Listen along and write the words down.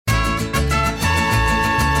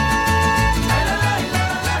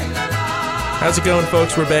How's it going,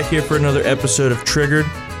 folks? We're back here for another episode of Triggered.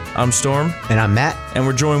 I'm Storm. And I'm Matt. And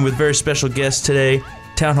we're joined with very special guest today,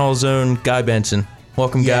 Town Hall's own Guy Benson.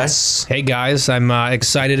 Welcome, Yes. Hey, guys. I'm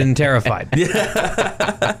excited and terrified.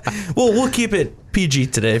 Well, we'll keep it PG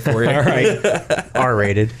today for you. All right.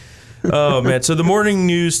 R-rated. Oh, man. So the morning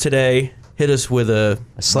news today hit us with a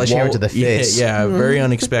sledgehammer to the face. Yeah, very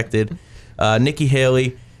unexpected. Nikki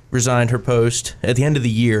Haley resigned her post at the end of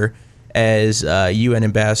the year as UN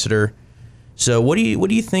ambassador. So what do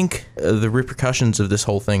you think the repercussions of this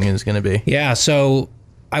whole thing is going to be? Yeah, so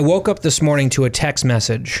I woke up this morning to a text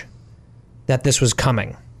message that this was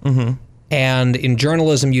coming. Mm-hmm. And in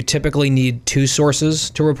journalism, you typically need two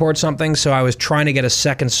sources to report something. So I was trying to get a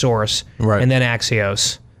second source, right. And then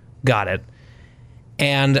Axios got it.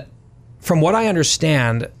 And from what I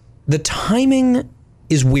understand, the timing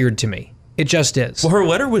is weird to me. It just is. Well, her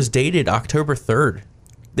letter was dated October 3rd.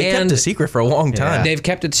 They kept it secret for a long time. Yeah. They've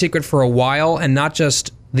kept it secret for a while, and not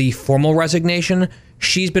just the formal resignation.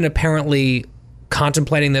 She's been apparently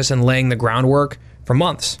contemplating this and laying the groundwork for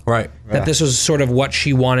months. Right. That this was sort of what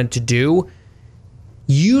she wanted to do.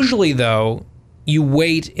 Usually, though, you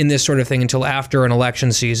wait in this sort of thing until after an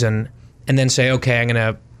election season and then say, okay, I'm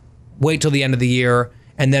going to wait till the end of the year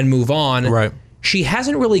and then move on. Right. She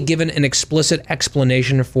hasn't really given an explicit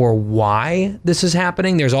explanation for why this is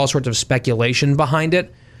happening. There's all sorts of speculation behind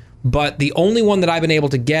it. But the only one that I've been able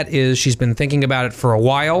to get is she's been thinking about it for a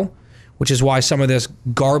while, which is why some of this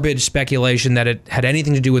garbage speculation that it had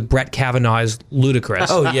anything to do with Brett Kavanaugh is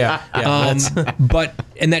ludicrous. Oh, yeah.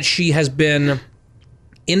 And that she has been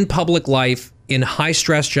in public life in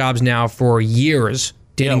high-stress jobs now for years,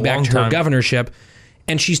 dating back to her governorship,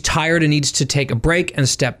 and she's tired and needs to take a break and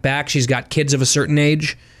step back. She's got kids of a certain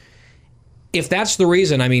age. If that's the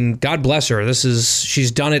reason, I mean, God bless her.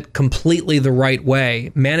 She's done it completely the right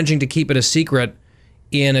way, managing to keep it a secret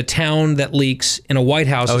in a town that leaks, in a White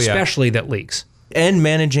House especially that leaks. And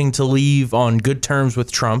managing to leave on good terms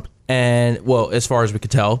with Trump, and, well, as far as we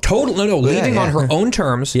could tell. Leaving on her own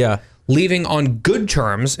terms. Yeah. Leaving on good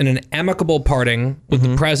terms in an amicable parting with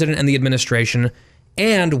the president and the administration,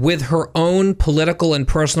 and with her own political and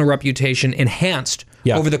personal reputation enhanced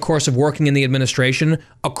over the course of working in the administration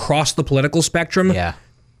across the political spectrum. Yeah.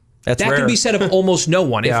 That can be said of almost no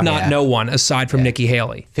one, if not no one, aside from Nikki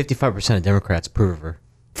Haley. 55% of Democrats approve of her.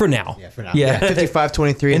 For now. Yeah, for now. Yeah.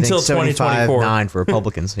 55-23, Until I think 75-9 for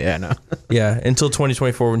Republicans. Yeah, no. Yeah, until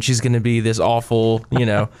 2024 when she's going to be this awful, who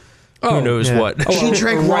knows what. She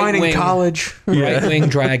drank wine in college. Right-wing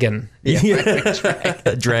dragon.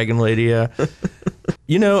 Dragon lady, yeah.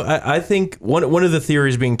 I think one of the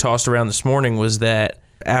theories being tossed around this morning was that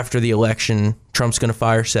after the election, Trump's going to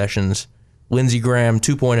fire Sessions, Lindsey Graham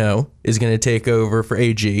 2.0 is going to take over for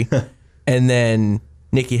AG, and then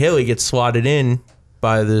Nikki Haley gets slotted in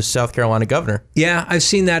by the South Carolina governor. Yeah, I've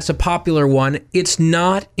seen that's a popular one. It's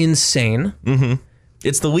not insane. Mm-hmm.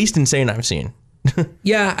 It's the least insane I've seen.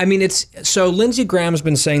 Yeah, I mean, so Lindsey Graham's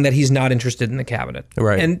been saying that he's not interested in the cabinet.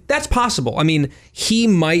 Right. And that's possible. I mean, he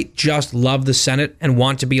might just love the Senate and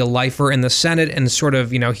want to be a lifer in the Senate, and sort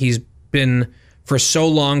of, he's been for so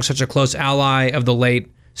long such a close ally of the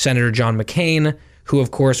late Senator John McCain, who, of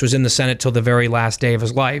course, was in the Senate till the very last day of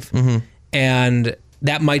his life. Mm-hmm. And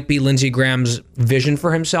that might be Lindsey Graham's vision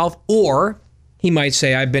for himself. Or he might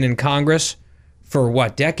say, I've been in Congress for,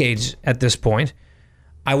 decades at this point.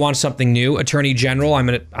 I want something new. Attorney General, I'm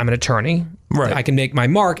an attorney. Right. I can make my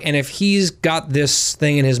mark. And if he's got this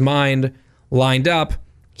thing in his mind lined up,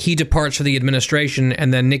 he departs for the administration,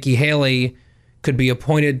 and then Nikki Haley could be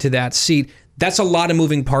appointed to that seat. That's a lot of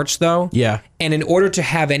moving parts, though. Yeah. And in order to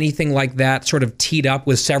have anything like that sort of teed up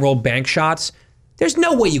with several bank shots, there's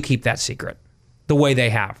no way you keep that secret the way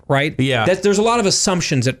they have, right? Yeah. There's a lot of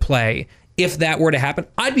assumptions at play. If that were to happen,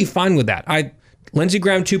 I'd be fine with that. Lindsey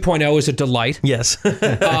Graham 2.0 is a delight. Yes.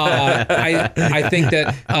 I think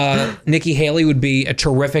that Nikki Haley would be a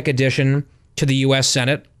terrific addition to the U.S.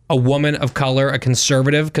 Senate, a woman of color, a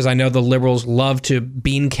conservative, because I know the liberals love to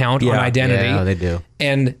bean count on identity. Yeah, they do.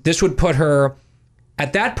 And this would put her,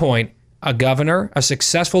 at that point, a governor, a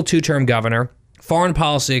successful two-term governor, foreign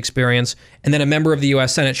policy experience, and then a member of the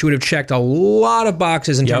U.S. Senate. She would have checked a lot of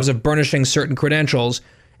boxes in terms of burnishing certain credentials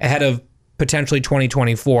ahead of potentially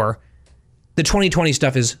 2024. The 2020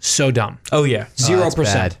 stuff is so dumb. Oh, yeah.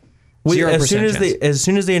 0%. 0% as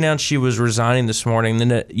soon as they announced she was resigning this morning, then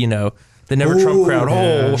the Never Trump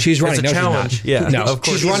crowd. She's running. It's a No, challenge. she's not. Yeah, No, of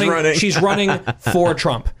course she's running. She's running for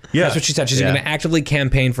Trump. Yeah. That's what she said. She's going to actively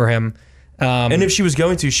campaign for him. And if she was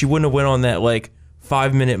going to, she wouldn't have went on that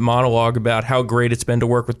 5-minute monologue about how great it's been to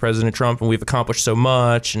work with President Trump and we've accomplished so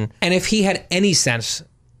much. And if he had any sense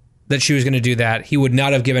that she was going to do that, he would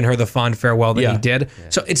not have given her the fond farewell that Yeah. he did.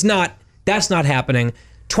 So that's not happening.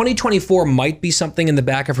 2024 might be something in the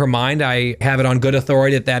back of her mind. I have it on good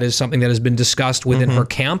authority that is something that has been discussed within her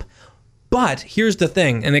camp. But here's the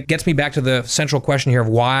thing, and it gets me back to the central question here of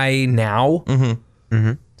why now?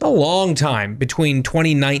 It's a long time between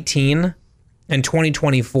 2019 and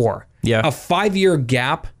 2024. Yeah. A 5-year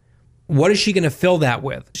gap. What is she going to fill that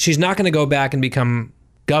with? She's not going to go back and become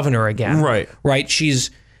governor again. Right. Right.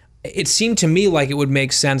 It seemed to me like it would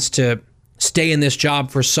make sense to stay in this job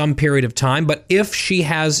for some period of time. But if she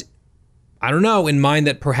has, I don't know, in mind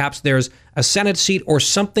that perhaps there's a Senate seat or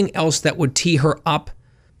something else that would tee her up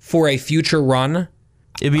for a future run,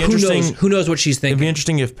 It'd be interesting. Who knows what she's It'd be thinking?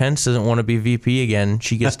 interesting if Pence doesn't want to be VP again.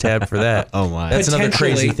 She gets tabbed for that. Oh, my. That's another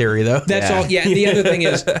crazy Potentially. theory, though. That's all. Yeah. And the other thing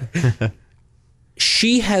is,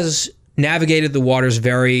 she has navigated the waters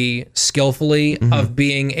very skillfully of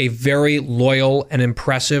being a very loyal and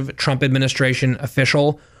impressive Trump administration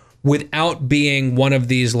official without being one of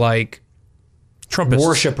these like Trumpists.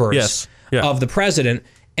 worshipers Yes. Yeah. of the president.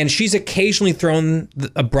 And she's occasionally thrown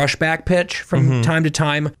a brushback pitch from time to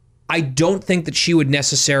time. I don't think that she would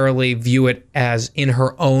necessarily view it as in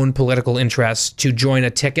her own political interests to join a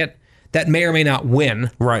ticket that may or may not win.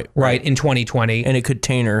 Right. Right in 2020. And it could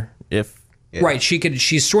taint her if. Right.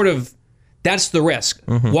 She's sort of, that's the risk.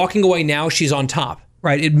 Walking away now, she's on top.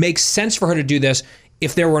 Right. It makes sense for her to do this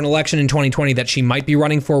if there were an election in 2020 that she might be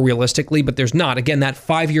running for realistically, but there's not. Again, that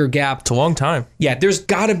 5-year gap. It's a long time. Yeah, there's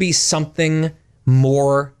got to be something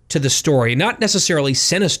more to the story. Not necessarily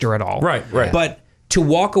sinister at all. Right. But to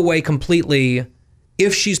walk away completely,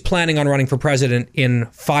 if she's planning on running for president in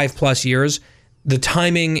 5+ years, the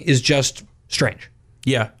timing is just strange.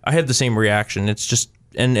 Yeah, I had the same reaction. It's just,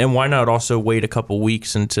 and why not also wait a couple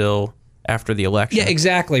weeks until after the election? Yeah,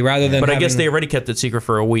 exactly. Rather than, But I guess having- they already kept it secret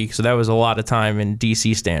for a week, so that was a lot of time in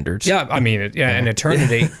DC standards. Yeah, I mean, an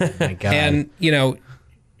eternity. My God. And,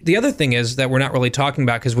 the other thing is that we're not really talking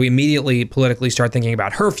about because we immediately politically start thinking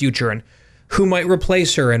about her future and who might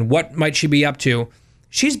replace her and what might she be up to.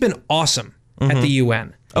 She's been awesome at the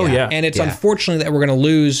UN. Oh, yeah. And it's unfortunate that we're going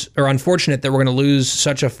to lose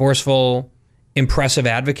such a forceful, impressive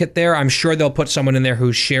advocate there. I'm sure they'll put someone in there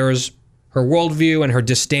who shares her worldview and her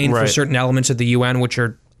disdain for Right. certain elements of the UN, which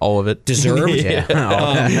are All of it. deserved.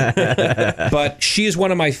 Yeah. But she is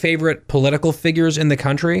one of my favorite political figures in the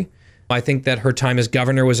country. I think that her time as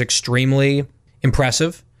governor was extremely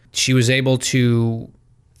impressive. She was able to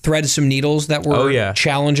thread some needles that were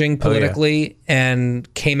challenging politically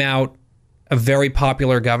and came out a very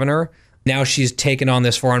popular governor. Now she's taken on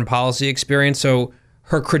this foreign policy experience. So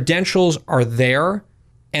her credentials are there.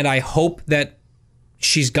 And I hope that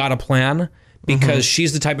she's got a plan because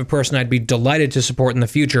she's the type of person I'd be delighted to support in the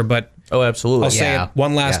future. But Oh, absolutely. I'll say it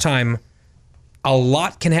one last time. A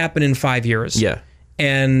lot can happen in 5 years. Yeah.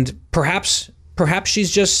 And perhaps she's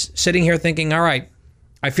just sitting here thinking, all right,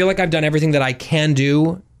 I feel like I've done everything that I can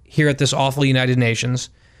do here at this awful United Nations.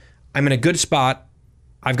 I'm in a good spot.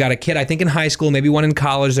 I've got a kid, I think in high school, maybe one in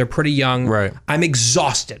college. They're pretty young. Right. I'm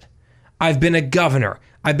exhausted. I've been a governor.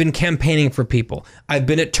 I've been campaigning for people. I've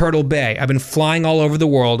been at Turtle Bay. I've been flying all over the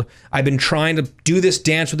world. I've been trying to do this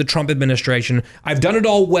dance with the Trump administration. I've done it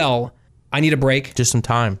all well. I need a break. Just some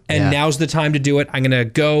time. And now's the time to do it. I'm going to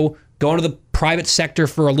go into the private sector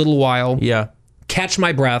for a little while, Yeah. catch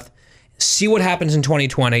my breath, see what happens in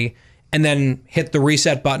 2020, and then hit the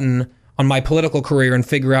reset button on my political career and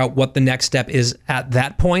figure out what the next step is at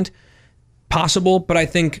that point. Possible, but I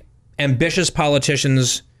think ambitious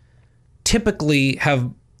politicians typically have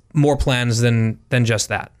more plans than just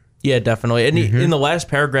that. Yeah, definitely. And in the last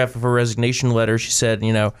paragraph of her resignation letter, she said,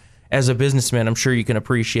 as a businessman, I'm sure you can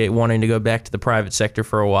appreciate wanting to go back to the private sector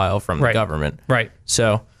for a while from the government. Right.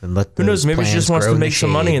 So And let who knows? those Maybe she just plans wants grow to in the make some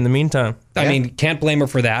shade. money in the meantime. I mean, can't blame her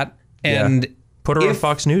for that. And Put her on if-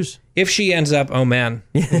 Fox News. if she ends up, oh man,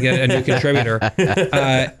 we get a new contributor.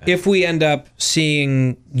 If we end up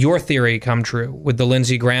seeing your theory come true with the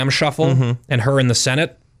Lindsey Graham shuffle and her in the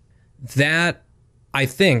Senate, that I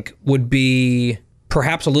think would be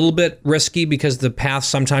perhaps a little bit risky because the path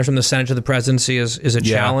sometimes from the Senate to the presidency is a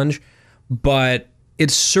challenge, but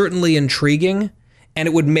it's certainly intriguing and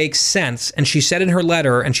it would make sense. And she said in her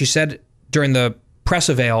letter, and she said during the press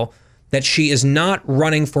avail, that she is not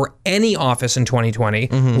running for any office in 2020.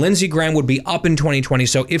 Lindsey Graham would be up in 2020.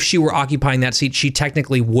 So if she were occupying that seat, she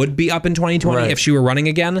technically would be up in 2020 Right. if she were running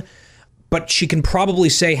again. But she can probably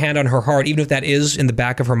say hand on her heart, even if that is in the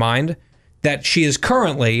back of her mind, that she is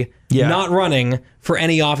currently not running for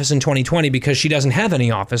any office in 2020 because she doesn't have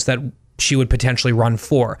any office that she would potentially run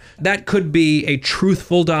for. That could be a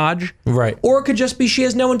truthful dodge. Right. Or it could just be she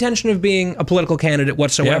has no intention of being a political candidate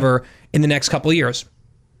whatsoever in the next couple of years.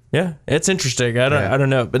 Yeah, it's interesting. I don't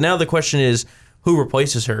know. But now the question is, who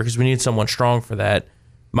replaces her? Because we need someone strong for that.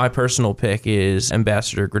 My personal pick is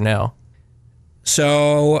Ambassador Grinnell.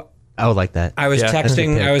 So I would like that. I was Yeah.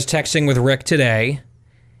 texting with Rick today,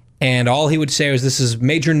 and all he would say was, "This is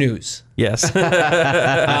major news." Yes.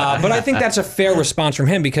 But I think that's a fair response from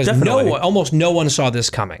him because Definitely. almost no one saw this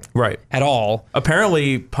coming. Right. At all.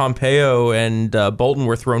 Apparently, Pompeo and Bolton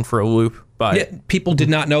were thrown for a loop by it. People did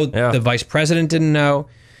not know. Yeah. The vice president didn't know.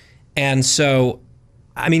 And so,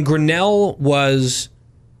 I mean, Grinnell was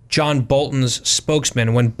John Bolton's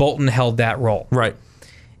spokesman when Bolton held that role. Right.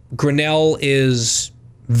 Grinnell is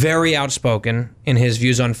very outspoken in his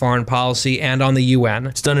views on foreign policy and on the UN.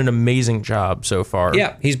 He's done an amazing job so far.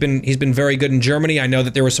 Yeah, he's been very good in Germany. I know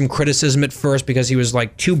that there was some criticism at first because he was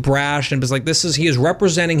like too brash and was like, he is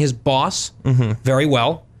representing his boss very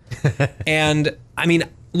well. And I mean,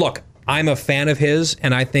 look, I'm a fan of his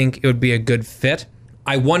and I think it would be a good fit.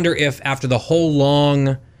 I wonder if after the whole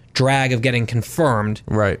long drag of getting confirmed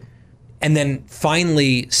Right. and then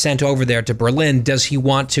finally sent over there to Berlin, does he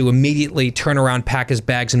want to immediately turn around, pack his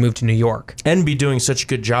bags, and move to New York? And be doing such a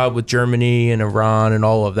good job with Germany and Iran and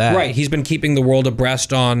all of that. Right. He's been keeping the world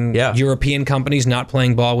abreast on European companies not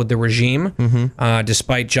playing ball with the regime,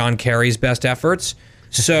 despite John Kerry's best efforts.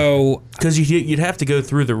 So, Because you'd have to go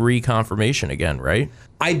through the reconfirmation again, right?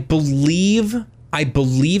 I believe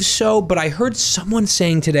so, but I heard someone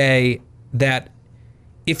saying today that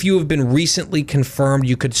if you have been recently confirmed,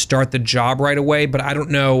 you could start the job right away, but I don't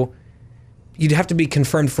know. You'd have to be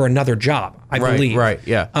confirmed for another job, I believe. Right,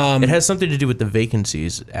 yeah. It has something to do with the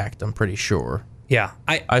Vacancies Act, I'm pretty sure. Yeah.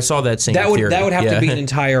 I saw that same that theory. would have to be an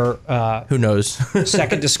entire Who knows?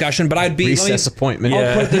 second discussion, but I'd be Recess appointment.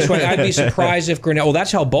 I'll put it this way: I'd be surprised if Grinnell. Well,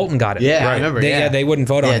 that's how Bolton got it. Yeah, I remember. They wouldn't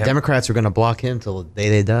vote on him. Democrats were going to block him till the day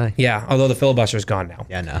they die. Yeah, although the filibuster's gone now.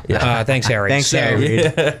 Yeah, no. Thanks, Harry. Thanks, So, Harry.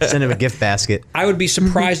 Send him a gift basket. I would be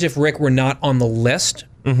surprised if Rick were not on the list.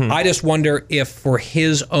 I just wonder if, for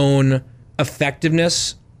his own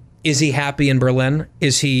effectiveness, is he happy in Berlin?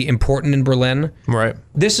 Is he important in Berlin? Right.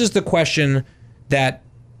 This is the question that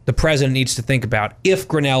the president needs to think about if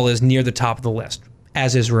Grinnell is near the top of the list,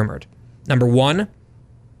 as is rumored. Number one,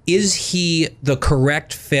 is he the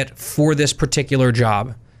correct fit for this particular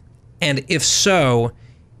job? And if so,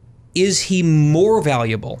 is he more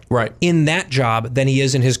valuable in that job than he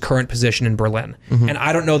is in his current position in Berlin? And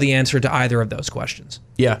I don't know the answer to either of those questions.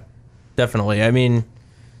 Yeah, definitely. I mean,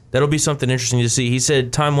 that'll be something interesting to see. He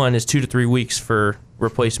said timeline is 2 to 3 weeks for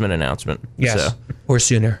replacement announcement. Yes, So, or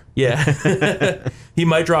sooner. yeah. He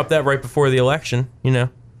might drop that right before the election, you know.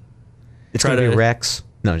 It's going to be Rex.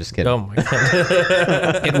 No, just kidding. Oh, my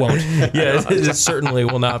God. It won't. Yeah, it certainly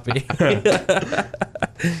will not be.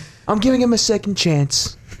 I'm giving him a second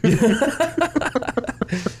chance.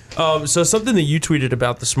 So something that you tweeted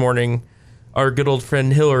about this morning, our good old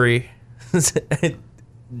friend Hillary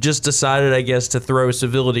just decided, I guess, to throw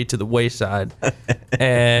civility to the wayside.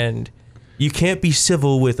 And you can't be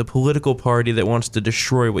civil with a political party that wants to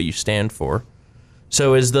destroy what you stand for.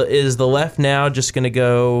 So is the left now just going to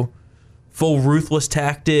go full ruthless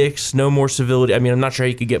tactics, no more civility? I mean, I'm not sure how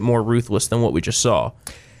you could get more ruthless than what we just saw.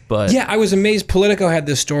 But Yeah, I was amazed. Politico had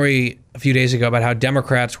this story a few days ago about how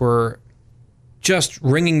Democrats were just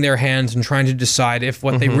wringing their hands and trying to decide if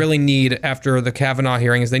what they really need after the Kavanaugh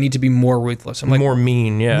hearing is they need to be more ruthless. I'm like, more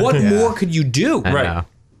mean, yeah. what more could you do? Right. know.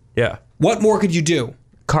 Yeah. What more could you do?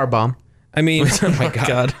 Car bomb. I mean, oh my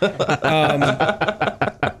God.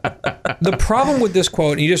 The problem with this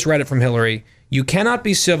quote, and you just read it from Hillary, you cannot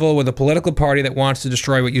be civil with a political party that wants to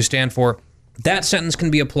destroy what you stand for. That sentence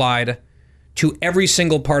can be applied to every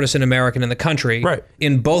single partisan American in the country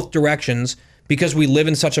in both directions. Because we live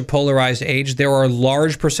in such a polarized age, there are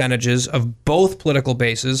large percentages of both political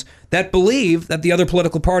bases that believe that the other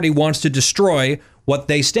political party wants to destroy what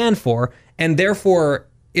they stand for. And therefore,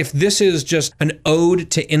 if this is just an ode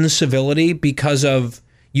to incivility because of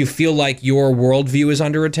you feel like your worldview is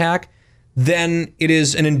under attack, then it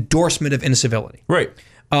is an endorsement of incivility. Right.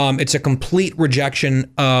 It's a complete rejection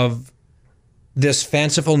of this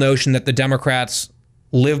fanciful notion that the Democrats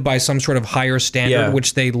live by some sort of higher standard,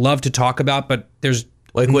 which they love to talk about, but there's...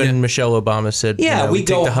 Like when Michelle Obama said, we go take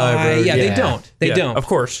the high high. road. Yeah, they don't. They don't. Of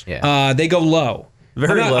course. Yeah. They go low.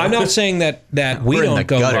 Very low. I'm not saying that we We're in the don't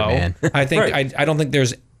go gutter, low. man. I think I don't think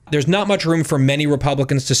there's not much room for many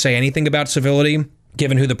Republicans to say anything about civility,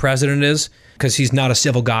 given who the president is, because he's not a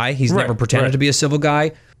civil guy. He's never pretended to be a civil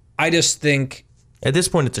guy. I just think At this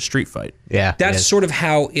point, it's a street fight. Yeah. that's sort of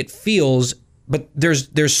how it feels. but there's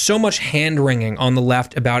so much hand wringing on the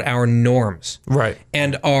left about our norms, Right.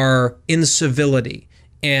 and our incivility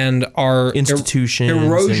and our Institutions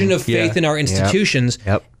erosion and- of faith in our institutions.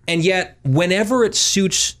 Yep. And yet, whenever it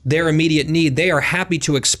suits their immediate need, they are happy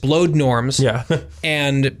to explode norms Yeah.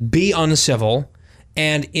 and be uncivil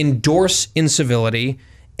and endorse incivility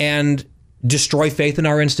and destroy faith in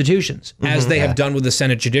our institutions, as they have done with the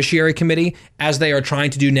Senate Judiciary Committee, as they are trying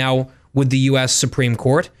to do now with the U.S. Supreme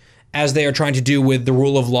Court, as they are trying to do with the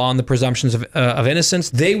rule of law and the presumptions of innocence.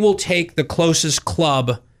 They will take the closest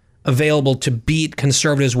club available to beat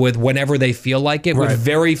conservatives with whenever they feel like it, Right. with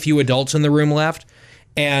very few adults in the room left.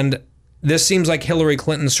 And this seems like Hillary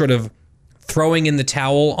Clinton sort of throwing in the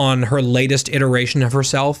towel on her latest iteration of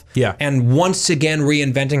herself. Yeah. And once again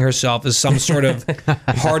reinventing herself as some sort of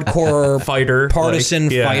hardcore Fighter, partisan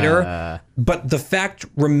like, yeah. fighter. But the fact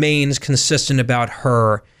remains consistent about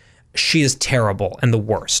her. She is terrible and the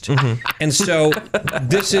worst. And so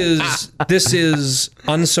this is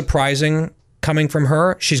unsurprising coming from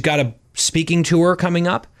her. She's got a speaking tour coming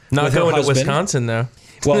up. Not with her going to husband. Wisconsin, though.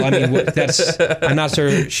 Well, I mean, I'm not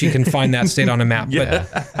sure she can find that state on a map.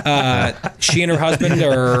 But she and her husband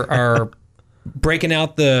are breaking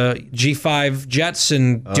out the G5 jets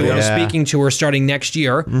and doing a yeah. speaking tour starting next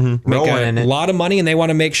year. Make Rolling in a it. lot of money, and they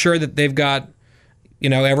want to make sure that they've got,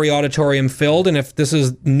 every auditorium filled. And if this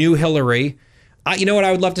is new Hillary, you know what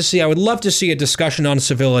I would love to see? I would love to see a discussion on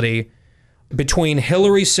civility between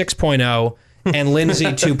Hillary 6.0 and Lindsay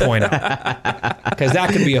 2.0, because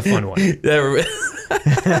that could be a fun one.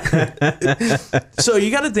 So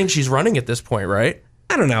you got to think she's running at this point, right?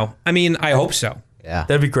 I don't know. I mean, I hope so. Yeah.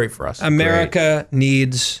 That'd be great for us. America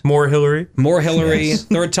needs More Hillary. more Hillary.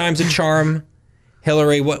 Third time's a charm.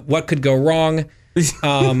 Hillary, what could go wrong?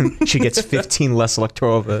 She gets 15 less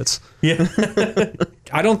electoral votes. Yeah.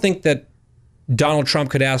 I don't think that Donald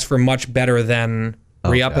Trump could ask for much better than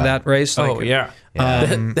re-up of God. that race. Like, Oh yeah.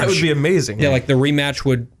 That would be amazing. yeah, like the rematch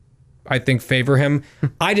would, I think, favor him.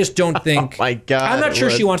 I just don't think. my God, I'm not it sure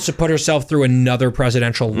she would. wants to put herself through another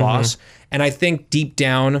presidential loss. And I think deep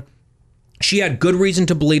down, she had good reason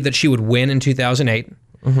to believe that she would win in 2008.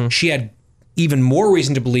 She had even more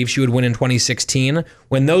reason to believe she would win in 2016.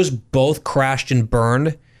 When those both crashed and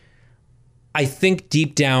burned, I think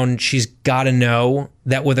deep down she's got to know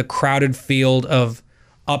that with a crowded field of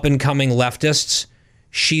up-and-coming leftists,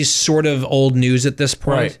 she's sort of old news at this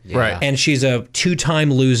point. Right. Right. And she's a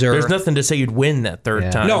two-time loser. There's nothing to say you'd win that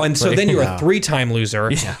third time. No, and so Like- then you're a three-time loser.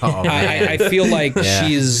 I feel like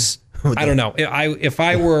she's. I don't know. If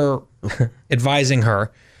I were advising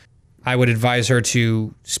her, I would advise her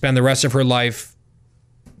to spend the rest of her life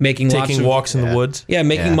making lots taking of walks in the woods. yeah,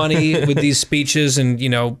 making money with these speeches and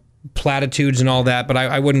platitudes and all that. But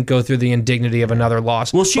I wouldn't go through the indignity of another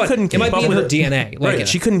loss. Well, she But couldn't It keep might up be in with her it. DNA. Like, Right.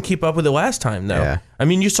 She couldn't keep up with it last time, though. Yeah. I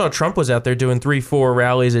mean, you saw Trump was out there doing 3-4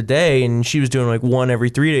 rallies a day, and she was doing like one every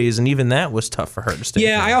 3 days, and even that was tough for her to stay.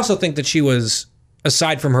 Yeah, I also think that she was,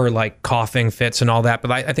 aside from her like coughing fits and all that, but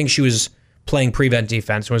I think she was playing prevent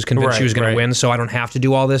defense and was convinced she Right, was going right. to win, so I don't have to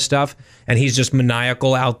do all this stuff. And he's just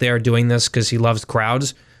maniacal out there doing this because he loves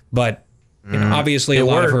crowds. But obviously, a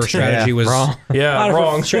lot of her worked. strategy Yeah, was wrong. Yeah, a lot of her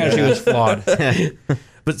wrong. strategy was flawed.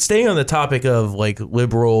 But staying on the topic of like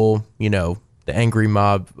liberal, the angry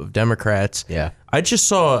mob of Democrats. Yeah. I just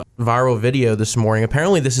saw a viral video this morning.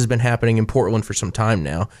 Apparently, this has been happening in Portland for some time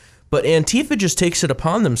now. But Antifa just takes it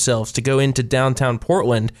upon themselves to go into downtown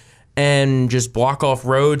Portland and just block off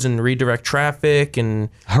roads and redirect traffic and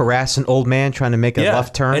Harass an old man trying to make a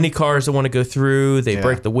left turn. any cars that want to go through, they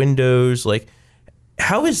break the windows. Like,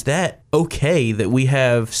 how is that okay that we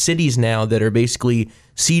have cities now that are basically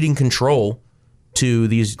ceding control to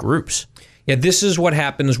these groups? Yeah, this is what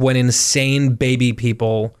happens when insane baby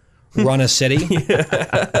people run a city,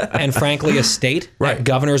 and frankly, a state. Right. That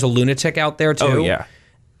governor's a lunatic out there too. Oh, yeah.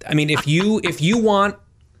 I mean, if you want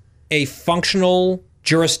a functional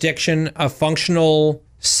jurisdiction, a functional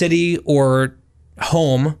city or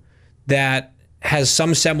home that has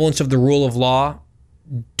some semblance of the rule of law,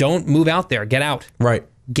 don't move out there. Get out. Right.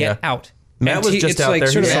 Get out. Matt was just it's out like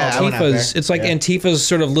there. Sort of Yeah, I went out Antifa's. there. It's like Antifa's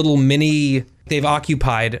sort of little mini. They've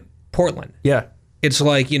occupied Portland. Yeah. It's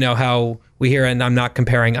like, how we hear, and I'm not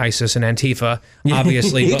comparing ISIS and Antifa,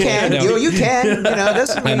 obviously. You but, can. You can.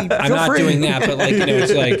 That's, I'm not doing that, but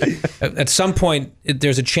it's like at some point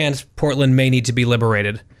there's a chance Portland may need to be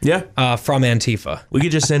liberated Yeah. from Antifa. We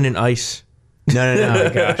could just send in ICE.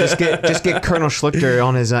 No. Just get Colonel Schlichter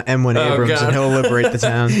on his M1 Abrams God. and he'll liberate the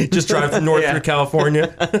town. Just drive from north through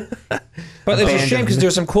California. But it's a shame because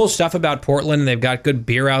there's some cool stuff about Portland, and they've got good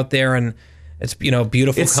beer out there, and it's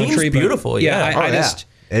beautiful It seems country. but beautiful, yeah. I just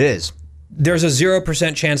It is. there's a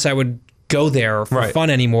 0% chance I would go there for Right. fun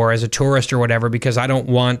anymore as a tourist or whatever, because I don't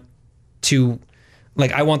want to,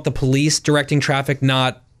 like, I want the police directing traffic,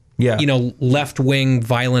 not, Yeah. left-wing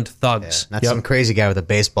violent thugs. Not some crazy guy with a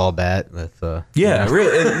baseball bat with. Yeah,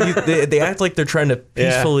 really. They act like they're trying to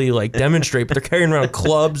peacefully like demonstrate, but they're carrying around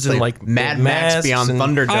clubs and like Mad Max masks Beyond and-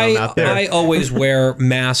 Thunderdome out there. I always wear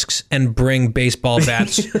masks and bring baseball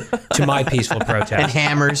bats to my peaceful and protest.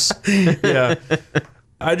 hammers. Yeah.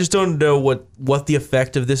 I just don't know what the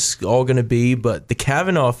effect of this is all going to be, but the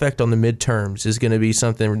Kavanaugh effect on the midterms is going to be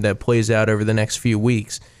something that plays out over the next few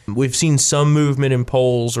weeks. We've seen some movement in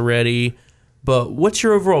polls already, but what's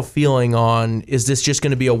your overall feeling on, is this just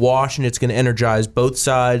going to be a wash and it's going to energize both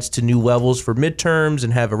sides to new levels for midterms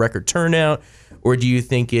and have a record turnout? Or do you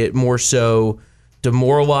think it more so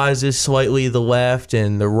demoralizes slightly the left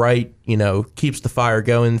and the right, keeps the fire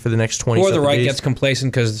going for the next 20 Or the right days? gets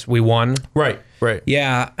complacent because we won. Right.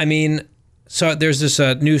 Yeah, I mean, so there's this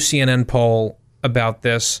new CNN poll about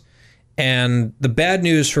this, and the bad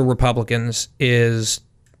news for Republicans is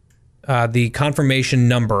the confirmation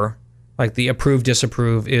number, like the approve,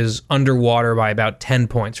 disapprove, is underwater by about 10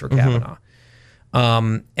 points for Kavanaugh.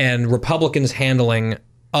 And Republicans' handling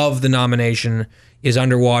of the nomination is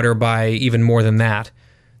underwater by even more than that.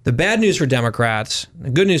 The bad news for Democrats, the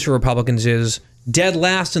good news for Republicans is dead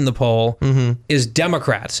last in the poll is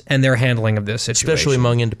Democrats and their handling of this situation. Especially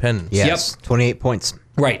among independents. Yes, 28 points.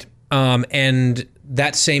 Right. And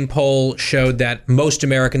that same poll showed that most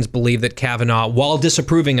Americans believe that Kavanaugh, while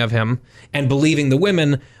disapproving of him and believing the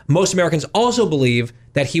women, most Americans also believe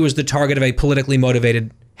that he was the target of a politically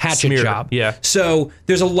motivated hatchet Smear, job. yeah. So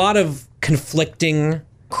there's a lot of conflicting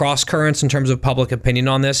cross currents in terms of public opinion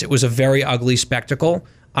on this. It was a very ugly spectacle.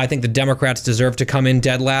 I think the Democrats deserve to come in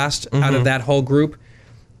dead last out of that whole group.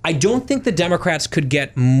 I don't think the Democrats could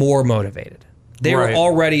get more motivated. They were Right.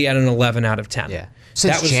 already at an 11 out of 10. Yeah.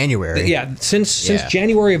 Since January. Since Yeah.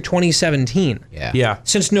 January of 2017. Yeah.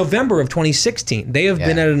 Since November of 2016. They have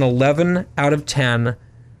been Yeah. at an 11 out of 10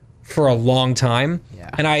 for a long time. Yeah.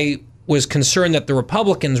 And I was concerned that the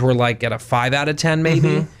Republicans were like at a 5 out of 10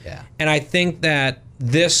 maybe. Yeah. And I think that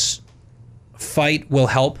this fight will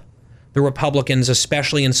help the Republicans,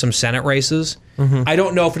 especially in some Senate races. I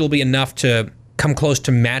don't know if it'll be enough to come close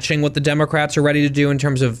to matching what the Democrats are ready to do in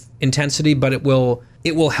terms of intensity, but it will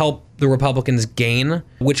help the Republicans gain,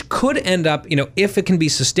 which could end up, if it can be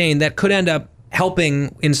sustained, that could end up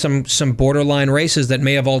helping in some borderline races that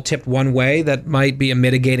may have all tipped one way. That might be a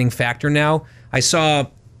mitigating factor now. I'm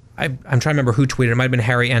trying to remember who tweeted. It might have been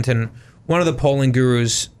Harry Enton, one of the polling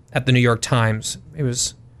gurus at the New York Times.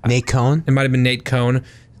 Nate Cohn. It might have been Nate Cohn.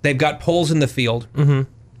 They've got polls in the field.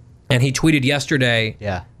 And he tweeted yesterday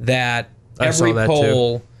that I saw every that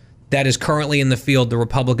poll that is currently in the field, the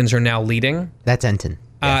Republicans are now leading. That's Enton.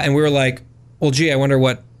 And we were like, well, gee, I wonder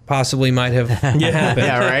what possibly might have happened.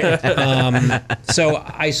 Yeah, right. So,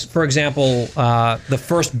 for example, the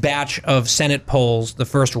first batch of Senate polls, the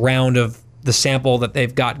first round of the sample that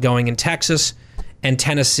they've got going in Texas and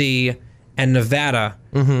Tennessee and Nevada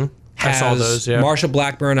has saw those, yeah. Marsha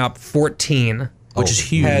Blackburn up 14, Which is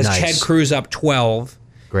huge. has Nice. Ted Cruz up 12,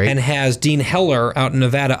 Great. and has Dean Heller out in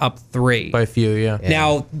Nevada up 3. By a few, yeah.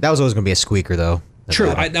 Now, That was always going to be a squeaker, though. true,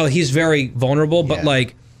 Nevada. I know he's very vulnerable, but Yeah.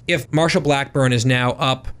 like if Marsha Blackburn is now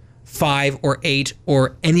up 5 or 8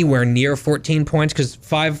 or anywhere near 14 points, because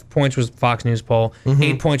 5 points was Fox News poll,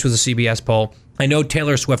 8 points was a CBS poll. I know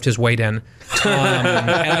Taylor Swift has weighed in, and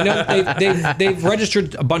I know they've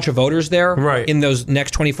registered a bunch of voters there Right. in those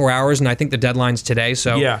next 24 hours, and I think the deadline's today,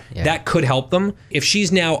 so Yeah. that could help them. If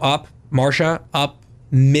she's now up, Marsha, up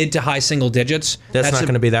mid to high single digits, That's not a-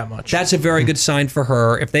 going to be that much. that's a very good sign for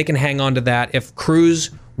her. If they can hang on to that, if Cruz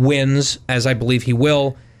wins, as I believe he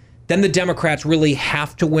will, then the Democrats really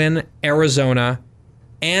have to win Arizona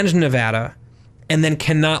and Nevada, and then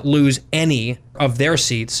cannot lose any of their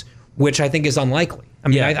seats, which I think is unlikely. I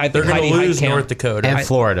mean, yeah, I they're think going to Heidi lose Heitkamp- North Dakota. and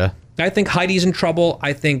Florida. I think Heidi's in trouble.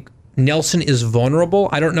 I think Nelson is vulnerable.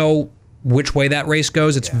 I don't know which way that race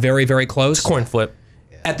goes. It's very, very close. Coin flip.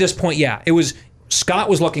 At this point, yeah, it was Scott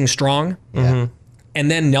was looking strong, and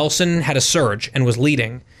then Nelson had a surge and was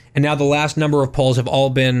leading. And now the last number of polls have all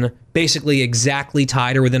been basically exactly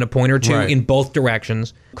tied or within a point or two Right. in both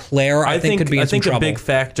directions. Claire, I think could be in some trouble. a big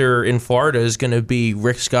factor in Florida is going to be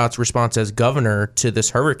Rick Scott's response as governor to this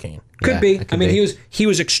hurricane. Could Yeah, be. it I could mean, be. he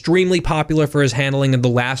was extremely popular for his handling of the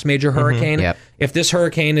last major hurricane. Yep. If this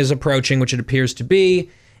hurricane is approaching, which it appears to be,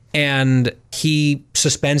 and he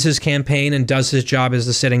suspends his campaign and does his job as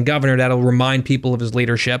the sitting governor, that'll remind people of his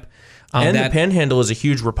leadership. And That- the Panhandle is a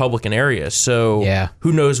huge Republican area, so Yeah.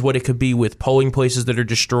 who knows what it could be with polling places that are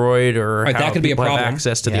destroyed or Right, how that could be a people have problem.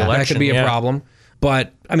 access to the Yeah. election. That could be a yeah. problem.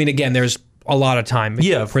 But I mean, again, there's a lot of time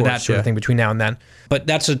for that sort of thing between now and then. But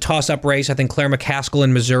that's a toss-up race. I think Claire McCaskill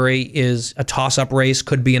in Missouri is a toss-up race,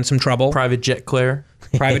 could be in some trouble. Private Jet Claire.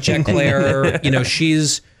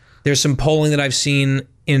 There's some polling that I've seen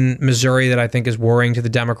in Missouri that I think is worrying to the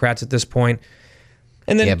Democrats at this point.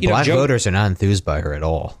 And then, black voters are not enthused by her at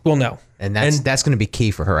all. Well, no. And that's going to be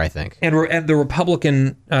key for her, I think. And the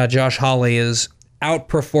Republican, Josh Hawley, is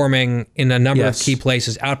outperforming in a number of key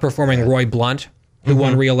places, outperforming Roy Blunt, who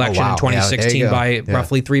won re-election in 2016 by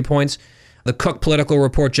roughly 3 points. The Cook Political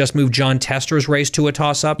Report just moved John Tester's race to a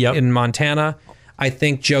toss-up in Montana. I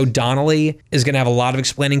think Joe Donnelly is going to have a lot of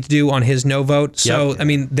explaining to do on his no vote. So, I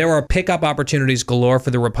mean, there are pickup opportunities galore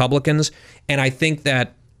for the Republicans. And I think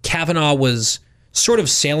that Kavanaugh was sort of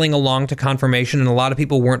sailing along to confirmation, and a lot of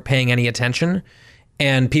people weren't paying any attention.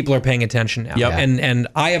 And people are paying attention now. And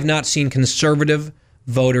I have not seen conservative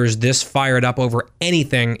voters this fired up over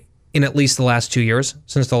anything in at least the last 2 years,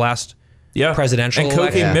 since the last presidential election.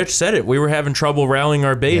 And Cocaine Mitch said it. We were having trouble rallying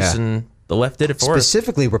our base, and the left did it for us.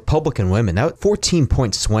 Specifically, Republican women. That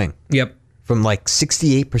 14-point swing. Yep. From like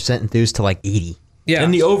 68% enthused to like 80. Yeah.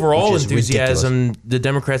 And the overall Which is enthusiasm, ridiculous. the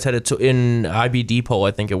Democrats had in IBD poll,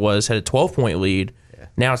 I think it was, had a 12-point lead. Yeah.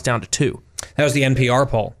 Now it's down to 2. That was the NPR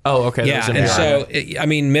poll. Oh, okay. Yeah, and so, I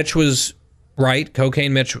mean, Mitch was right.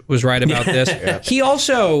 Cocaine Mitch was right about this. He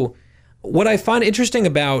also, what I find interesting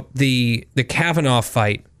about the Kavanaugh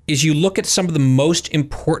fight is you look at some of the most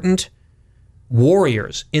important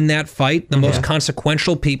warriors in that fight, the most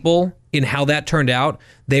consequential people in how that turned out.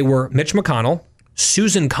 They were Mitch McConnell,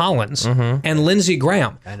 Susan Collins, and Lindsey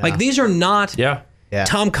Graham. Like, these are not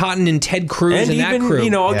Tom Cotton and Ted Cruz and that crew.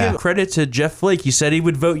 I'll give credit to Jeff Flake. He said he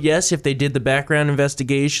would vote yes if they did the background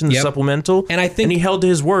investigation, the supplemental, and he held to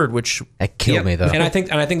his word, which that killed me though. And I think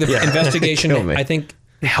the investigation, I think,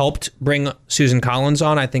 helped bring Susan Collins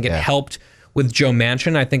on. I think it helped with Joe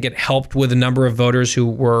Manchin. I think it helped with a number of voters who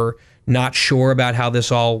were not sure about how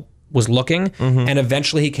this all was looking. And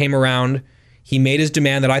eventually he came around. He made his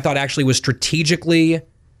demand that I thought actually was strategically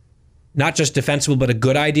not just defensible, but a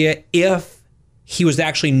good idea if he was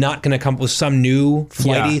actually not going to come up with some new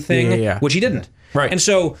flighty thing, which he didn't. Right. And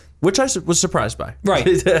so... Which I was surprised by. Right.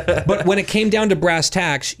 But when it came down to brass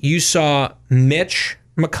tacks, you saw Mitch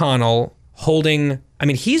McConnell holding... I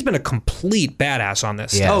mean, he's been a complete badass on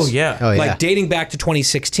this. Yes. Oh, yeah. Like, dating back to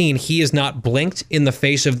 2016, he has not blinked in the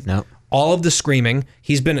face of all of the screaming.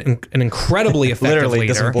 He's been an incredibly effective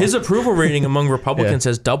leader. His approval rating among Republicans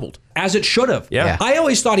has doubled. As it should have. Yeah. I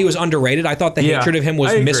always thought he was underrated. I thought the hatred of him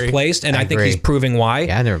was misplaced, and I think he's proving why.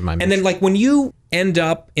 Yeah, never mind. And then, like, when you end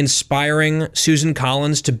up inspiring Susan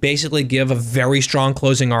Collins to basically give a very strong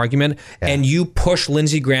closing argument, and you push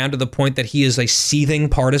Lindsey Graham to the point that he is a seething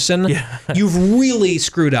partisan, you've really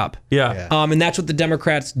screwed up. And that's what the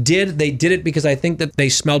Democrats did. They did it because I think that they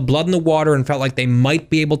smelled blood in the water and felt like they might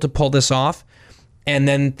be able to pull this off. And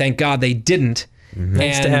then, thank God, they didn't.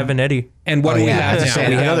 Thanks to having Eddie. And what do we have now?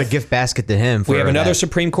 We have another gift basket to him. We have another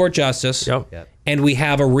Supreme Court justice. And we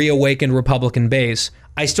have a reawakened Republican base.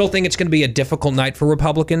 I still think it's going to be a difficult night for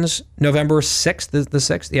Republicans. November 6th, the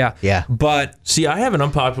 6th? Yeah. But... See, I have an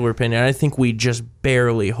unpopular opinion. I think we just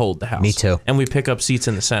barely hold the House. Me too. And we pick up seats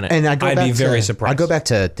in the Senate. And I'd be very surprised. I go back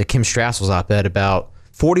to Kim Strassel's op-ed about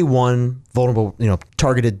 41 vulnerable,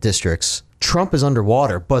 targeted districts. Trump is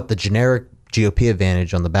underwater, but the generic GOP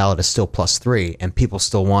advantage on the ballot is still +3, and people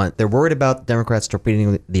still they're worried about Democrats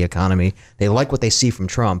torpedoing the economy. They like what they see from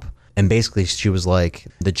Trump. And basically, she was like,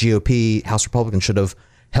 the GOP House Republicans should have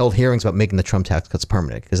held hearings about making the Trump tax cuts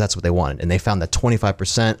permanent, because that's what they wanted. And they found that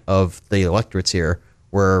 25% of the electorates here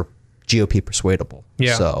were GOP persuadable.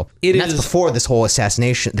 Yeah. So It and that's is before this whole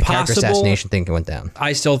assassination, the character possible- assassination thing went down.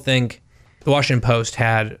 I still think the Washington Post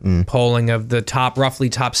had polling of the roughly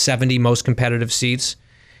top 70 most competitive seats,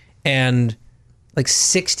 and like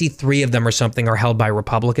 63 of them or something are held by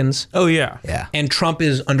Republicans. Oh, yeah. Yeah. And Trump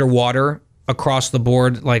is underwater across the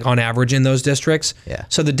board, like on average in those districts. Yeah.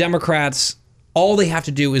 So the Democrats, all they have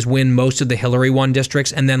to do is win most of the Hillary won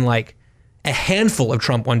districts and then like a handful of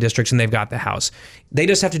Trump won districts, and they've got the House. They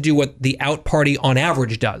just have to do what the out party on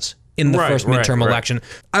average does in the first midterm election.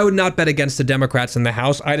 I would not bet against the Democrats in the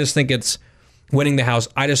House. I just think it's winning the House.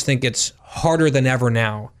 I just think it's harder than ever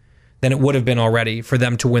now than it would have been already for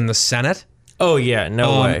them to win the Senate. Oh, yeah.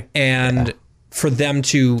 No way. And for them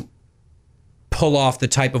to pull off the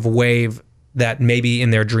type of wave that maybe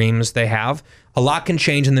in their dreams they have. A lot can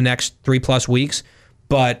change in the next 3+ weeks,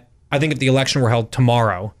 but I think if the election were held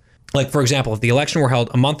tomorrow, like, for example, if the election were held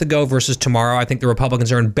a month ago versus tomorrow, I think the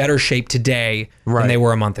Republicans are in better shape today than they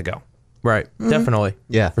were a month ago. Right. Definitely.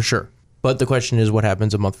 Yeah. For sure. But the question is, what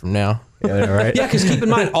happens a month from now? Right. Yeah, because keep in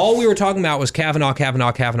mind, all we were talking about was Kavanaugh.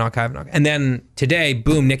 And then today,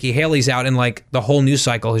 boom, Nikki Haley's out, and like the whole news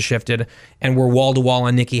cycle has shifted, and we're wall to wall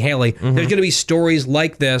on Nikki Haley. There's going to be stories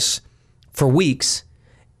like this for weeks,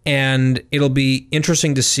 and it'll be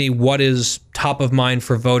interesting to see what is top of mind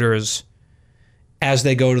for voters as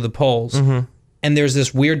they go to the polls. And there's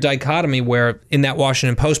this weird dichotomy where in that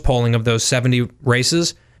Washington Post polling of those 70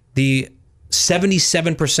 races, the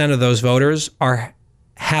 77% of those voters are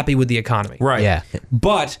happy with the economy. Right. Yeah.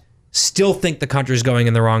 But still think the country's going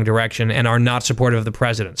in the wrong direction and are not supportive of the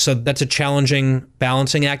president. So that's a challenging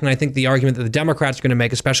balancing act. And I think the argument that the Democrats are going to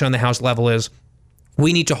make, especially on the House level, is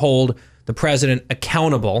we need to hold the president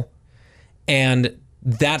accountable. And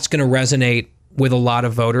that's going to resonate with a lot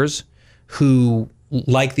of voters who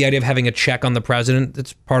like the idea of having a check on the president.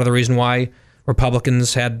 That's part of the reason why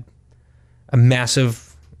Republicans had a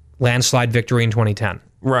massive landslide victory in 2010.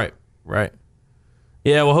 Right.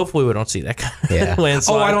 Yeah, well, hopefully we don't see that kind of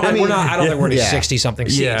landslide. I don't think we're at 60-something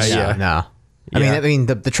seats. Yeah. No. I mean,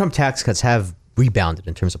 the Trump tax cuts have rebounded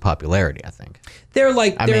in terms of popularity, I think. They're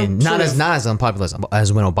like, not as unpopular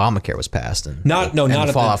as when Obamacare was passed. And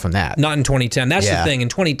the fallout from that. Not in 2010. That's the thing. In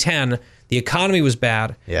 2010, the economy was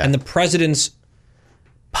bad, and the president's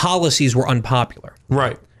policies were unpopular.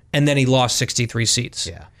 Right. And then he lost 63 seats.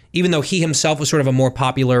 Yeah. Even though he himself was sort of a more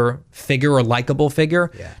popular figure or likable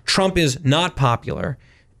figure, Trump is not popular.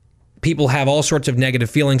 People have all sorts of negative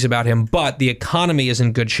feelings about him, but the economy is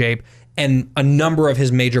in good shape, and a number of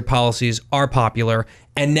his major policies are popular.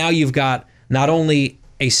 And now you've got not only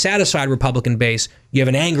a satisfied Republican base, you have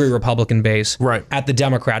an angry Republican base at the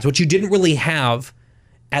Democrats, which you didn't really have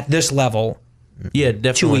at this level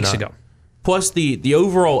definitely 2 weeks ago. Plus, the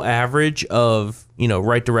overall average of,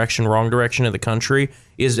 right direction, wrong direction of the country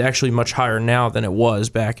is actually much higher now than it was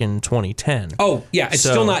back in 2010. Oh, yeah. It's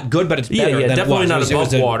still not good, but it's better than definitely it was. not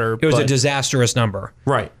above water. It was a disastrous number.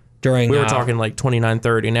 Right. We were talking like 29,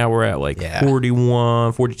 30. Now we're at like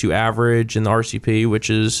 41, 42 average in the RCP, which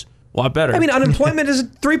is a lot better. I mean, unemployment is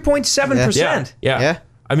 3.7%. Yeah.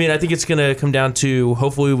 I mean, I think it's going to come down to,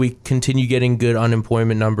 hopefully we continue getting good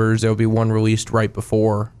unemployment numbers. There'll be one released right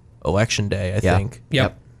before Election Day, I think.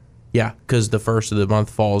 Yep. Yeah, because the first of the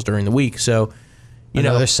month falls during the week. So,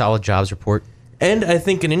 another solid jobs report. And I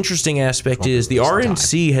think an interesting aspect is the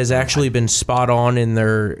RNC has actually been spot on in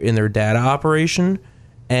their data operation,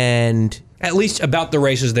 and at least about the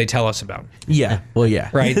races they tell us about. Yeah. Well, yeah.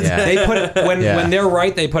 Right. Yeah. They put it when they're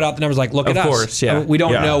right. They put out the numbers like, look at us. Of course. Yeah. We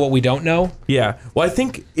don't know what we don't know. Yeah. Well, I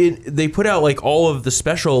think they put out like all of the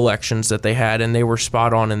special elections that they had, and they were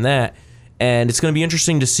spot on in that. And it's going to be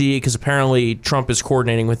interesting to see, because apparently Trump is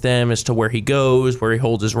coordinating with them as to where he goes, where he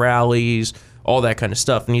holds his rallies, all that kind of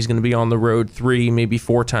stuff. And he's going to be on the road 3, maybe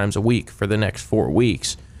 4 times a week for the next 4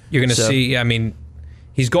 weeks. You're going to see, I mean,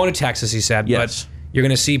 he's going to Texas, he said, but you're going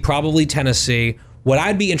to see probably Tennessee. What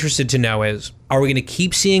I'd be interested to know is, are we going to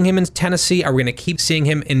keep seeing him in Tennessee? Are we going to keep seeing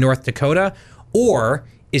him in North Dakota? Or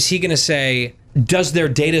is he going to say, does their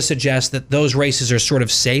data suggest that those races are sort of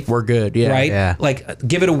safe? We're good, yeah. Right? Yeah. Like,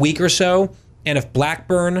 give it a week or so, and if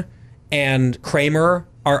Blackburn and Kramer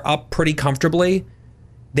are up pretty comfortably,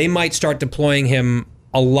 they might start deploying him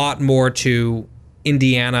a lot more to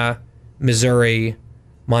Indiana, Missouri,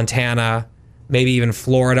 Montana, maybe even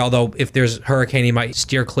Florida, although if there's a hurricane, he might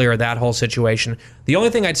steer clear of that whole situation. The only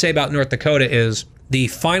thing I'd say about North Dakota is the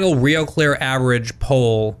final Real Clear average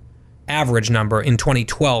poll average number in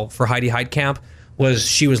 2012 for Heidi Heitkamp was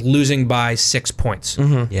she was losing by 6 points.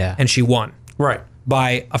 Mm-hmm. Yeah. And she won. Right.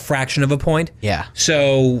 By a fraction of a point. Yeah.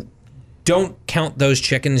 So don't count those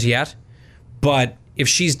chickens yet. But if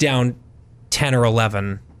she's down 10 or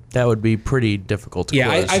 11... That would be pretty difficult to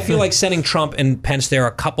close. I feel like sending Trump and Pence there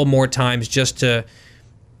a couple more times just to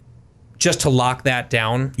lock that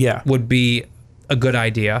down would be a good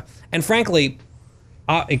idea. And frankly,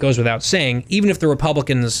 it goes without saying, even if the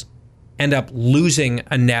Republicans end up losing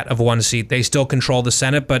a net of 1 seat, they still control the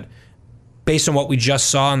Senate. But based on what we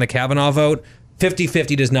just saw in the Kavanaugh vote,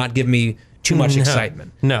 50-50 does not give me too much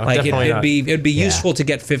excitement. No, like definitely not. It'd be useful to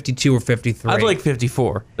get 52 or 53. I'd like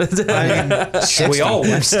 54. We all would.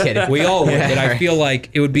 Just kidding. We all would. But I feel like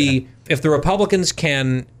it would be, if the Republicans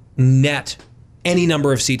can net any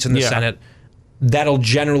number of seats in the Senate, that'll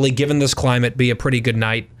generally, given this climate, be a pretty good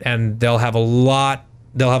night, and they'll have a lot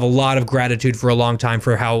of gratitude for a long time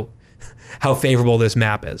for how favorable this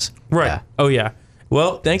map is. Right. Yeah. Oh, yeah.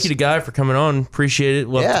 Well, thank you to Guy for coming on. Appreciate it.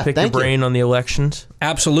 Love to pick your brain on the elections.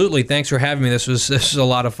 Absolutely. Thanks for having me. This was a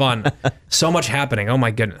lot of fun. So much happening. Oh, my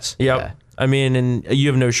goodness. Yep. I mean, and you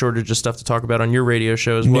have no shortage of stuff to talk about on your radio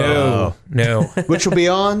show as well. No. Which will be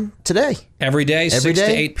on today. Every day, 6 to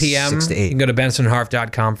day? 8 p.m. 6 to 8. You can go to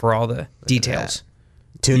bensonharf.com for all the details.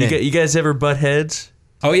 Tune in. You guys ever butt heads?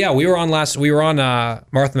 Oh yeah, we were on Martha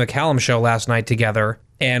McCallum show last night together,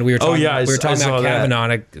 and we were talking, I about saw that. Kavanaugh,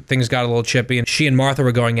 and things got a little chippy, and she and Martha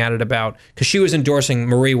were going at it about, because she was endorsing,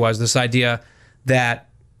 Marie was, this idea that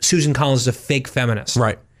Susan Collins is a fake feminist.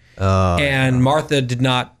 Right. And Martha did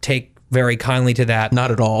not take very kindly to that.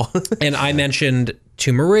 Not at all. And I mentioned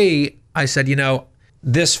to Marie, I said,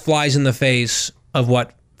 this flies in the face of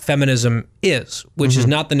what feminism is, which is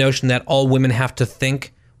not the notion that all women have to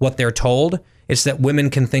think what they're told. It's that women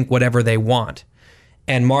can think whatever they want.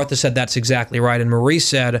 And Martha said that's exactly right. And Marie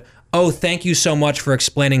said, oh, thank you so much for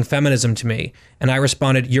explaining feminism to me. And I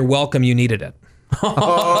responded, you're welcome, you needed it.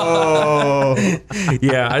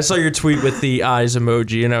 Yeah, I saw your tweet with the eyes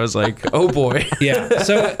emoji, and I was like, oh boy. Yeah.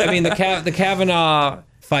 So, I mean, the Kavanaugh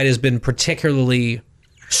fight has been particularly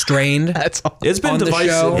strained. That's all. It's been On the divisive,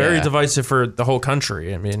 show. very Yeah. divisive for the whole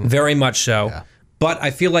country. I mean, Very much so. Yeah. But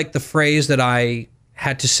I feel like the phrase that I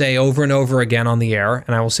had to say over and over again on the air,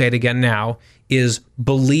 and I will say it again now, is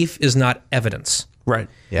belief is not evidence. right.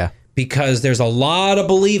 Yeah. Because there's a lot of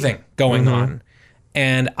believing going on.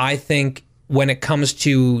 And I think when it comes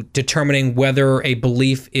to determining whether a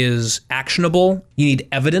belief is actionable, you need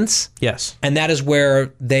evidence. Yes. And that is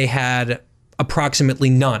where they had approximately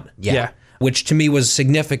none. Yeah. Which to me was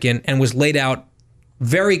significant and was laid out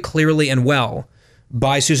very clearly and well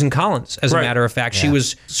by Susan Collins, as a Right. matter of fact. She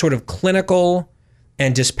was sort of clinical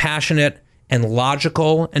and dispassionate and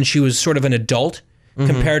logical, and she was sort of an adult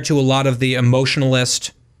compared to a lot of the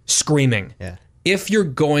emotionalist screaming. Yeah. If you're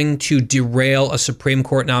going to derail a Supreme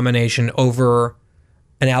Court nomination over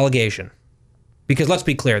an allegation, because let's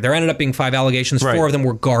be clear, there ended up being 5 allegations, Right. 4 of them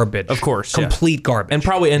were garbage. Of course, yeah. Complete garbage. And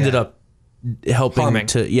probably ended up helping Harming.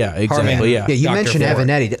 to, yeah, exactly, Harming. yeah. Yeah, you Dr. mentioned Ford.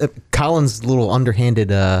 Avenatti. Collins' little underhanded,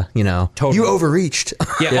 Totally. you overreached.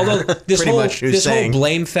 Yeah, although this Pretty whole much you're this whole saying.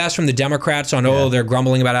 blame fest from the Democrats on they're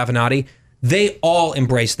grumbling about Avenatti, they all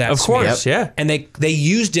embraced that. Of course, smear. yeah. And they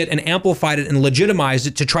used it and amplified it and legitimized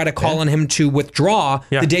it to try to call on him to withdraw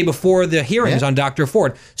Yeah. the day before the hearings Yeah. on Dr.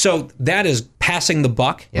 Ford. So that is passing the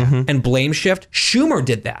buck and blame shift. Schumer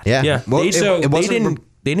did that. Yeah. Yeah, Well,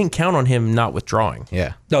 they didn't count on him not withdrawing.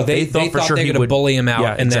 Yeah. No, they thought for sure they he were going to would- bully him out,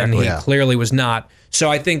 Yeah, and then he exactly. Yeah. clearly was not. So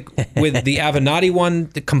I think with the Avenatti one,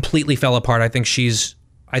 it completely fell apart. I think she's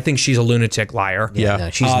a lunatic liar. Yeah. No,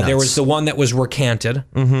 she's There nuts. was the one that was recanted.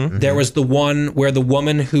 There was the one where the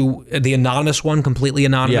woman the anonymous one, completely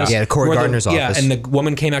anonymous. Yeah, Cory where Gardner's office. Yeah, and the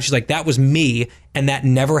woman came out. She's like, "That was me," and that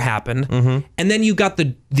never happened. And then you got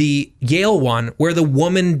the Yale one where the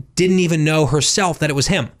woman didn't even know herself that it was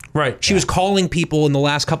him. Right. She was calling people in the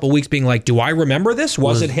last couple of weeks, being like, "Do I remember this?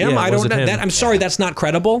 Was it him? yeah, I was don't it know. him? That, I'm sorry, that's not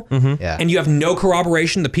credible." Yeah. And you have no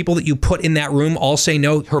corroboration. The people that you put in that room all say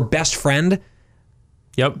no. Her best friend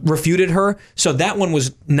Yep. refuted her. So that one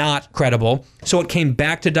was not credible. So it came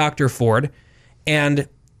back to Dr. Ford, and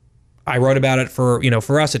I wrote about it for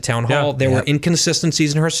us at Town Hall. Yeah. There were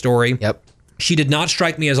inconsistencies in her story. Yep. She did not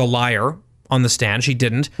strike me as a liar on the stand. She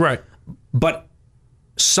didn't. Right. But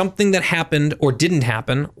something that happened or didn't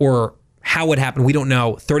happen, or how it happened, we don't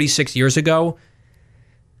know, 36 years ago,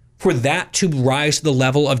 for that to rise to the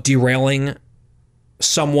level of derailing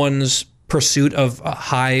someone's pursuit of a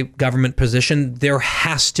high government position, there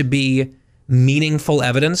has to be meaningful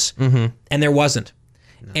evidence, and there wasn't.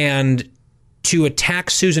 And to attack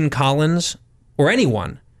Susan Collins or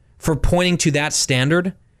anyone for pointing to that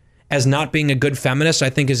standard as not being a good feminist, I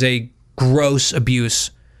think is a gross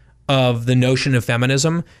abuse of the notion of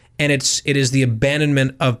feminism, and it is the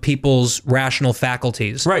abandonment of people's rational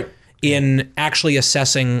faculties Right. in actually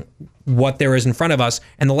assessing what there is in front of us.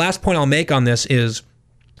 And the last point I'll make on this is,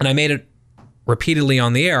 and I made it repeatedly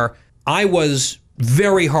on the air, I was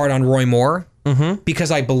very hard on Roy Moore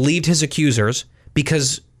because I believed his accusers,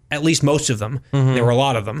 because at least most of them, there were a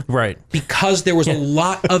lot of them, Right. because there was a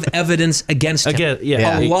lot of evidence against him. Again,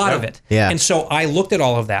 yeah. A lot Yeah. of it. Yeah. And so I looked at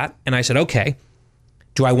all of that and I said, okay,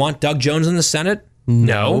 do I want Doug Jones in the Senate?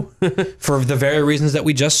 No. For the very reasons that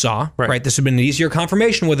we just saw. Right. This would have been an easier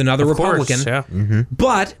confirmation with another Republican. Of course, yeah.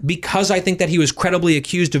 But because I think that he was credibly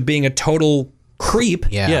accused of being a total creep,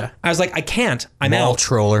 Yeah. Yeah. I was like, I can't. I'm Mall out.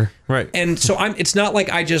 troller. Right. And so it's not like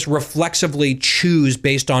I just reflexively choose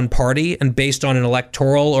based on party and based on an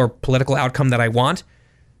electoral or political outcome that I want.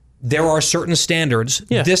 There are certain standards.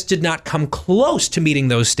 Yeah. This did not come close to meating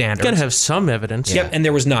those standards. Gotta have some evidence. Yep, and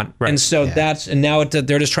there was none. And so now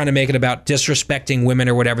they're just trying to make it about disrespecting women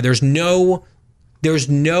or whatever. There's no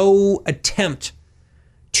attempt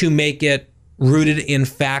to make it rooted in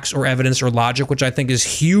facts or evidence or logic, which I think is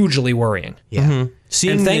hugely worrying. Yeah.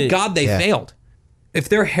 Seeing And thank the- God they failed. If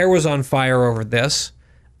their hair was on fire over this,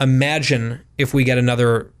 imagine if we get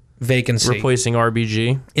another vacancy replacing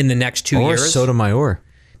RBG. in the next 2 Or years. Sotomayor.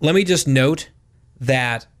 Let me just note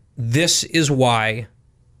that this is why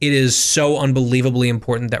it is so unbelievably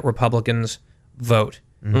important that Republicans vote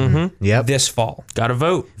Yep. this fall. Got to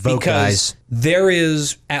vote. Vote, Because guys. there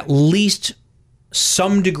is at least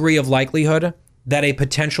some degree of likelihood that a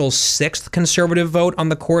potential sixth conservative vote on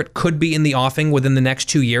the court could be in the offing within the next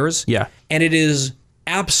 2 years. Yeah. And it is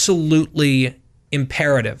absolutely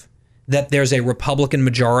imperative that there's a Republican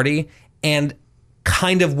majority and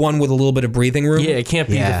kind of one with a little bit of breathing room. Yeah, it can't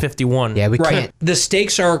be Yeah. the 51. Yeah, we Right. can't. The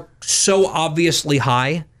stakes are so obviously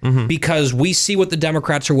high because we see what the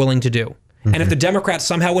Democrats are willing to do. And if the Democrats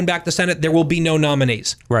somehow win back the Senate, there will be no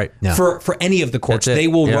nominees. Right. No. For any of the courts. That's it. They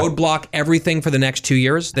will Yeah. roadblock everything for the next 2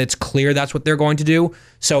 years. That's clear that's what they're going to do.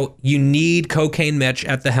 So you need Cocaine Mitch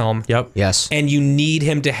at the helm. Yep. Yes. And you need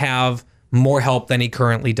him to have more help than he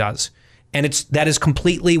currently does. And that is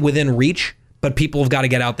completely within reach, but people have got to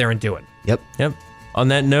get out there and do it. Yep. Yep. On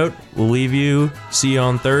that note, we'll leave you. See you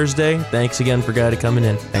on Thursday. Thanks again for Guy to coming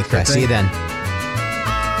in. Thanks, guys. See you then.